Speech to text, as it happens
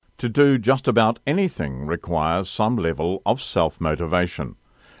To do just about anything requires some level of self-motivation.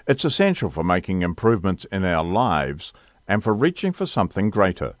 It's essential for making improvements in our lives and for reaching for something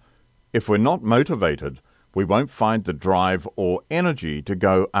greater. If we're not motivated, we won't find the drive or energy to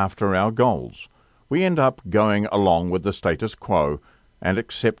go after our goals. We end up going along with the status quo and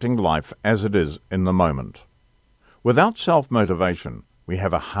accepting life as it is in the moment. Without self-motivation, we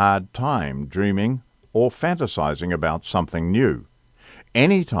have a hard time dreaming or fantasizing about something new.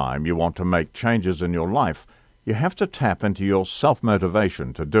 Any time you want to make changes in your life, you have to tap into your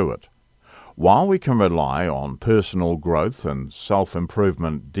self-motivation to do it. While we can rely on personal growth and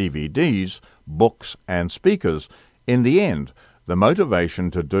self-improvement DVDs, books, and speakers, in the end, the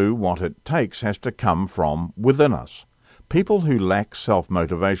motivation to do what it takes has to come from within us. People who lack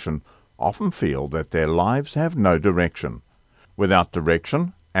self-motivation often feel that their lives have no direction. Without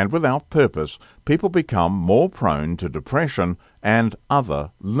direction and without purpose, people become more prone to depression and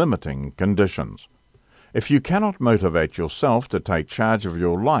other limiting conditions. If you cannot motivate yourself to take charge of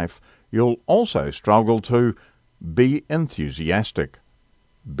your life, you'll also struggle to be enthusiastic,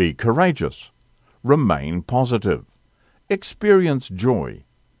 be courageous, remain positive, experience joy,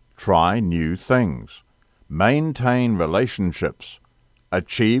 try new things, maintain relationships,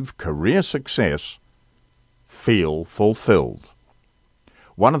 achieve career success, feel fulfilled.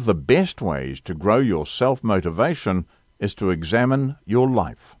 One of the best ways to grow your self-motivation is to examine your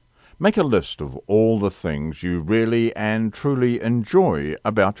life. Make a list of all the things you really and truly enjoy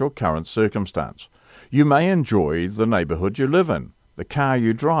about your current circumstance. You may enjoy the neighborhood you live in, the car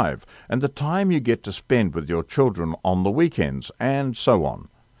you drive, and the time you get to spend with your children on the weekends, and so on.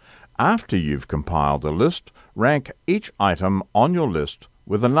 After you've compiled a list, rank each item on your list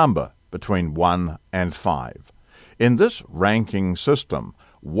with a number between 1 and 5. In this ranking system,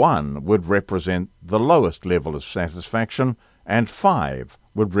 1 would represent the lowest level of satisfaction, and 5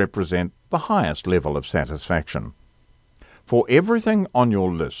 would represent the highest level of satisfaction. For everything on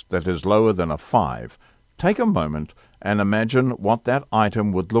your list that is lower than a 5, take a moment and imagine what that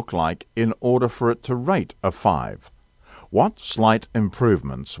item would look like in order for it to rate a 5. What slight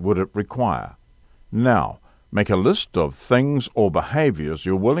improvements would it require? Now, make a list of things or behaviors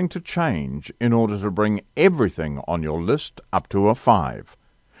you're willing to change in order to bring everything on your list up to a 5.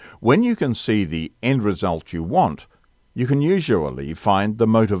 When you can see the end result you want, you can usually find the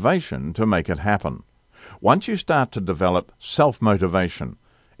motivation to make it happen. Once you start to develop self-motivation,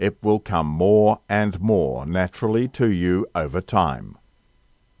 it will come more and more naturally to you over time.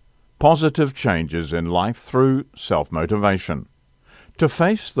 Positive changes in life through self-motivation. To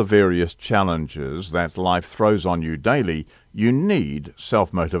face the various challenges that life throws on you daily, you need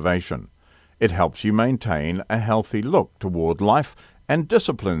self-motivation. It helps you maintain a healthy look toward life and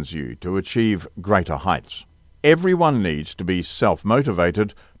disciplines you to achieve greater heights. Everyone needs to be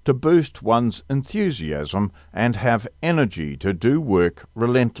self-motivated to boost one's enthusiasm and have energy to do work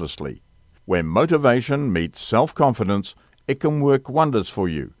relentlessly. When motivation meets self-confidence, it can work wonders for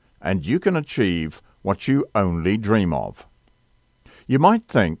you, and you can achieve what you only dream of. You might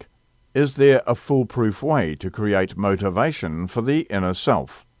think, is there a foolproof way to create motivation for the inner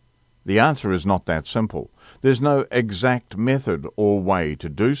self? The answer is not that simple. There's no exact method or way to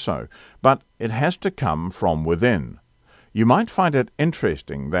do so, but it has to come from within. You might find it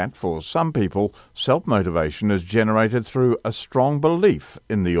interesting that for some people, self-motivation is generated through a strong belief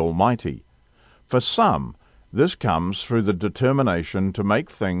in the Almighty. For some, this comes through the determination to make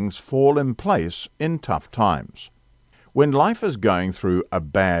things fall in place in tough times. When life is going through a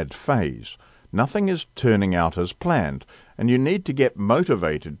bad phase, nothing is turning out as planned, and you need to get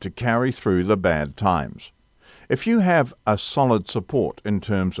motivated to carry through the bad times. If you have a solid support in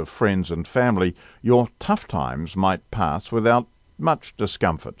terms of friends and family, your tough times might pass without much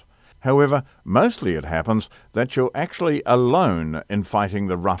discomfort. However, mostly it happens that you're actually alone in fighting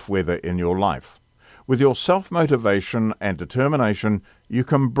the rough weather in your life. With your self-motivation and determination, you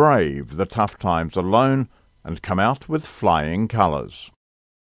can brave the tough times alone and come out with flying colors.